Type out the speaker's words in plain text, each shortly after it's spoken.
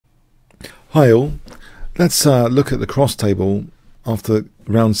Hi all, let's look at the cross table after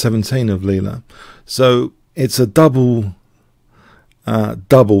round 17 of Leela. So it's a double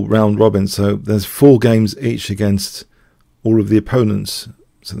round robin, so there's 4 games each against all of the opponents,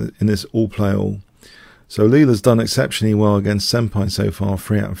 so in this all play all. So Leela's done exceptionally well against Senpai so far,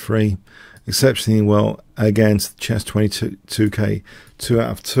 3 out of 3. Exceptionally well against Chess 22K, 2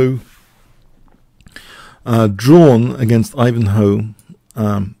 out of 2. Drawn against Ivanhoe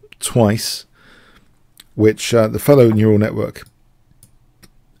twice, which the fellow neural network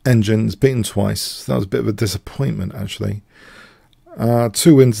engine's beaten twice. So that was a bit of a disappointment, actually.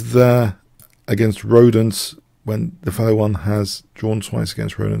 2 wins there against rodents, when the fellow one has drawn twice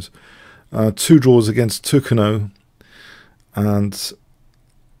against rodents. 2 draws against Tucano, and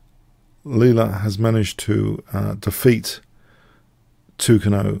Leela has managed to defeat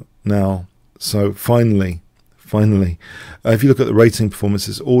Tucano now. So finally, if you look at the rating performance,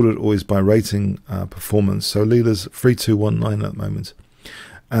 it's ordered always by rating performance. So Leela's 3-2-1-9 at the moment,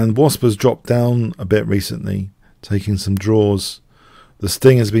 and Wasp has dropped down a bit recently, taking some draws. The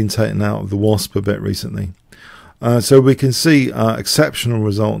sting has been taken out of the Wasp a bit recently. So we can see exceptional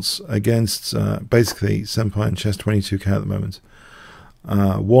results against basically Senpai and Chess 22K at the moment.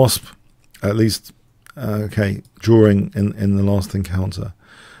 Wasp, at least, okay, drawing in the last encounter,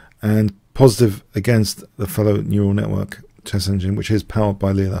 and positive against the fellow neural network chess engine, which is powered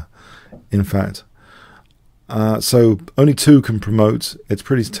by Leela, in fact. So only 2 can promote. It's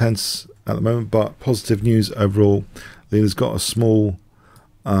pretty tense at the moment, but positive news overall. Leela's got a small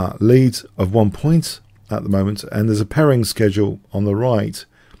lead of 1 point at the moment, and there's a pairing schedule on the right,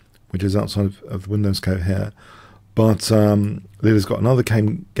 which is outside of the Windows code here. But Leela's got another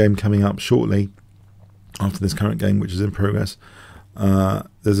game coming up shortly after this current game, which is in progress.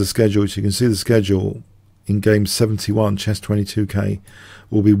 There's a schedule, which you can see the schedule in game 71, Chess 22K,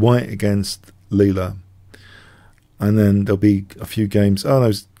 will be white against Leela. And then there'll be a few games. Oh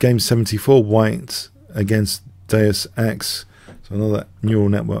no, game 74, white against Deus Ex. So another neural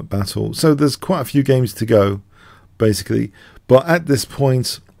network battle. So there's quite a few games to go, basically. But at this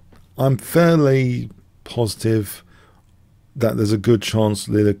point, I'm fairly positive that there's a good chance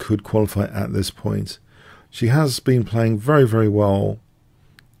Leela could qualify at this point. She has been playing very, very well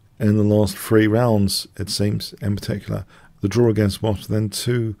in the last 3 rounds, it seems, in particular. The draw against Wasp, then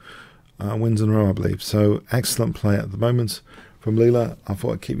 2 wins in a row, I believe. So excellent play at the moment from Leela. I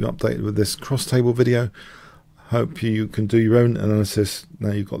thought I'd keep you updated with this cross-table video. Hope you can do your own analysis.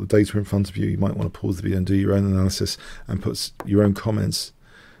 Now you've got the data in front of you, you might want to pause the video and do your own analysis and put your own comments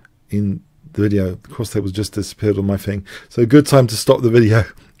in the video. The cross-table's just disappeared on my thing. So good time to stop the video.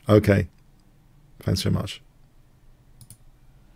 Okay. Thanks very much.